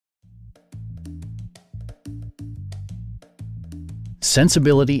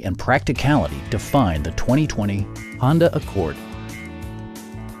Sensibility and practicality define the 2020 Honda Accord.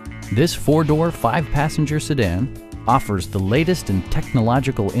 This four-door, five-passenger sedan offers the latest in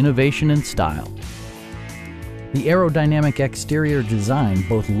technological innovation and style. The aerodynamic exterior design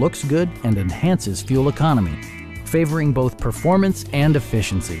both looks good and enhances fuel economy, favoring both performance and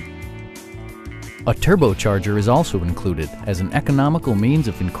efficiency. A turbocharger is also included as an economical means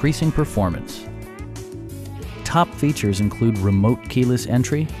of increasing performance. Top features include remote keyless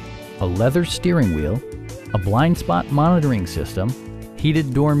entry, a leather steering wheel, a blind spot monitoring system,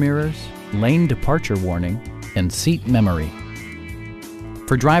 heated door mirrors, lane departure warning, and seat memory.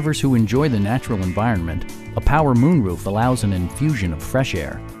 For drivers who enjoy the natural environment, a power moonroof allows an infusion of fresh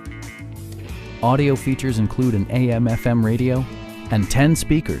air. Audio features include an AM/FM radio and 10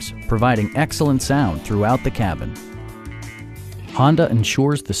 speakers, providing excellent sound throughout the cabin. Honda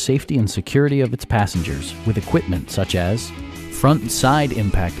ensures the safety and security of its passengers with equipment such as front and side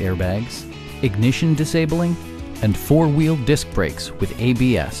impact airbags, ignition disabling, and four-wheel disc brakes with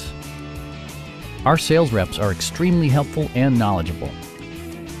ABS. Our sales reps are extremely helpful and knowledgeable.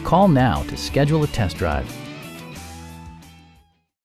 Call now to schedule a test drive.